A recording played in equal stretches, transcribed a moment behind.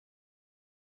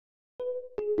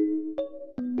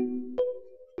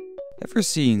Ever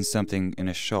seen something in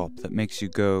a shop that makes you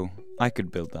go, I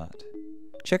could build that?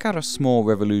 Check out a small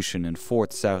revolution in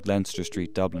 4th South Leinster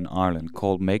Street, Dublin, Ireland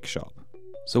called Makeshop.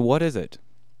 So what is it?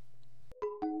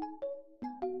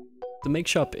 The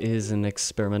Makeshop is an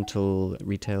experimental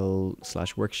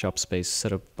retail/workshop space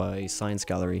set up by Science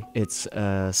Gallery. It's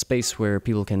a space where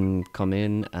people can come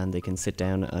in and they can sit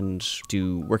down and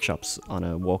do workshops on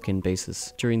a walk-in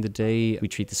basis. During the day, we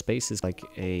treat the space as like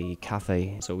a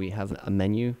cafe. So we have a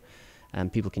menu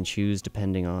and people can choose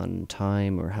depending on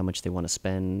time or how much they want to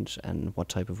spend and what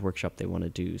type of workshop they want to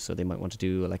do. So they might want to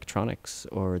do electronics,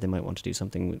 or they might want to do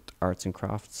something with arts and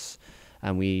crafts.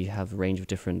 And we have a range of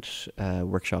different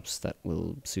workshops that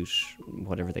will suit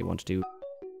whatever they want to do.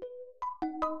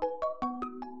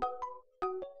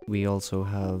 We also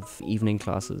have evening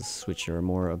classes, which are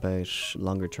more about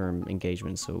longer term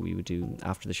engagement. So we would do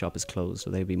after the shop is closed, so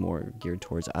they'd be more geared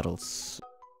towards adults.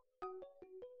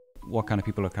 What kind of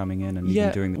people are coming in and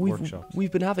even doing the workshops?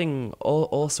 We've been having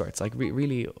all sorts, like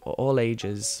really all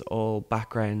ages, all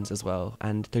backgrounds as well,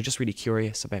 and they're just really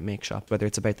curious about Makeshop, whether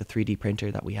it's about the 3D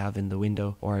printer that we have in the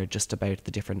window or just about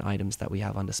the different items that we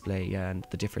have on display and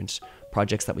the different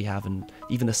projects that we have, and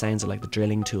even the sounds of like the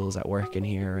drilling tools at work in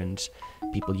here and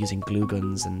people using glue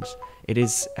guns. And it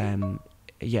is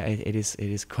it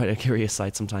is quite a curious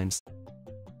sight sometimes.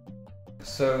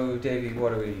 So, Davy,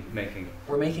 what are we making?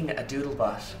 We're making a doodle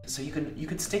bot. So you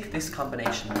could stick this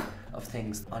combination of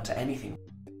things onto anything.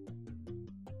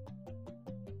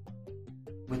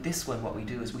 With this one, what we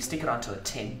do is we stick it onto a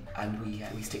tin and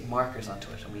we stick markers onto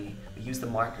it, and we use the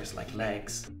markers like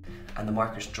legs, and the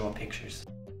markers draw pictures.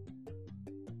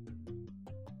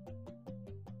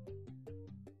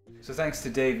 So thanks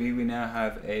to Davy, we now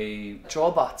have a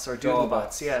Draw bots or doodle Draw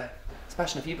bots, yeah.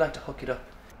 Sebastian, if you'd like to hook it up.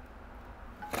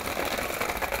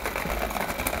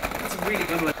 Really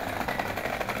good one.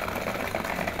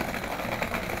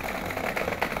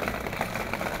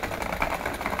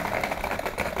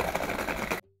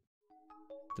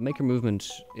 The maker movement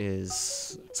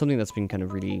is something that's been kind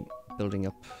of really building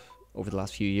up over the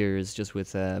last few years, just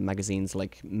with magazines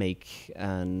like Make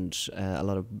and a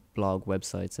lot of blog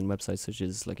websites and websites such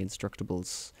as like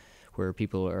Instructables, where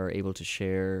people are able to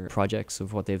share projects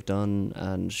of what they've done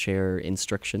and share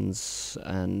instructions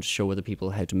and show other people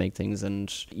how to make things,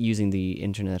 and using the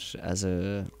internet as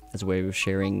a way of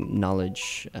sharing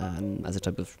knowledge and as a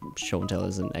type of show and tell,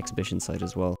 as an exhibition site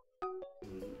as well.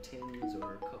 Tins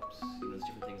or cups, there's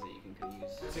different things that you can kind of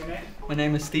use. What's your name? My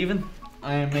name is Stephen.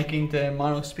 I am making the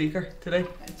mono speaker today.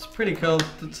 It's pretty cool.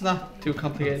 It's not too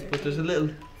complicated, but there's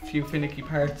a few finicky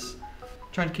parts.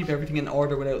 Trying to keep everything in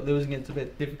order without losing it's a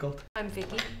bit difficult. I'm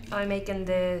Vicky. I'm making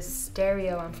the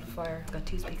stereo amplifier. Got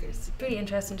 2 speakers. Pretty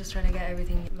interesting, just trying to get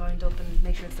everything lined up and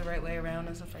make sure it's the right way around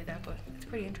and stuff like that, but it's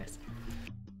pretty interesting.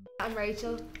 I'm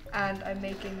Rachel and I'm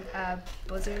making a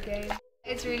buzzer game.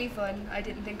 It's really fun. I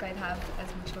didn't think I'd have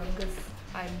as much fun because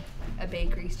I'm a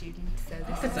bakery student, so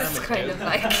this is kind of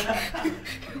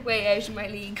like way out of my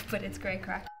league, but it's great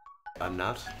crack. I'm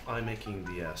Nat. I'm making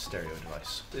the stereo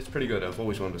device. It's pretty good. I've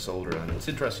always wanted to solder, and it's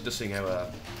interesting just seeing how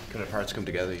kind of parts come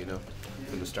together,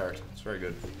 from the start. It's very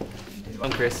good. I'm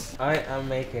Chris. I am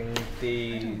making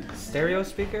the stereo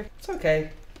speaker. It's okay.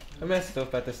 I messed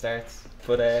up at the start,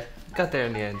 but got there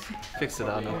in the end. Fixed it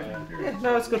on up. Yeah,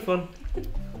 no, it's good fun.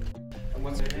 And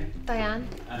what's your name? Diane.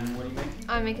 And what are you making?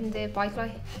 I'm making the bike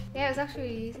fly. Yeah, it was actually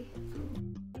really easy.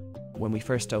 When we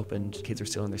first opened, kids were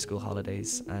still on their school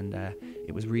holidays, and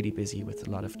it was really busy with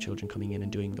a lot of children coming in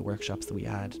and doing the workshops that we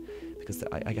had, because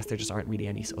I guess there just aren't really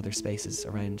any other spaces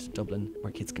around Dublin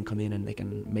where kids can come in and they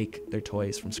can make their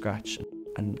toys from scratch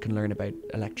and can learn about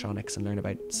electronics and learn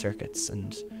about circuits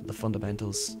and the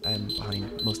fundamentals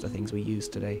behind most of the things we use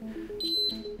today.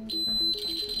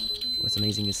 What's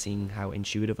amazing is seeing how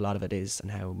intuitive a lot of it is,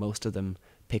 and how most of them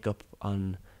pick up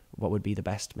on what would be the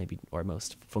best, maybe, or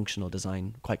most functional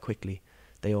design quite quickly.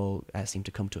 They all seem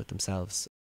to come to it themselves.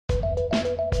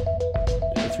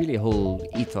 It's really a whole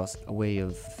ethos, a way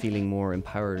of feeling more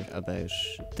empowered about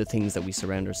the things that we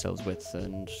surround ourselves with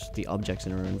and the objects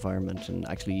in our environment, and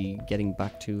actually getting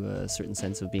back to a certain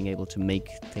sense of being able to make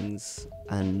things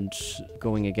and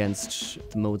going against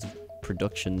the modes of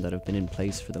production that have been in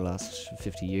place for the last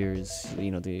 50 years.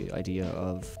 The idea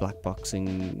of black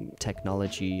boxing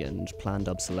technology and planned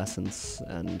obsolescence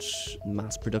and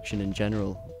mass production in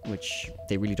general, which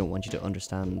they really don't want you to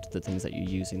understand the things that you're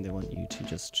using. They want you to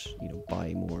just,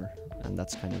 buy more, and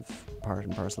that's kind of part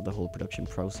and parcel of the whole production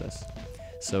process.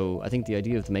 So I think the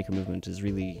idea of the maker movement is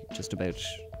really just about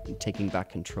taking back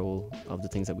control of the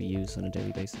things that we use on a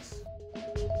daily basis.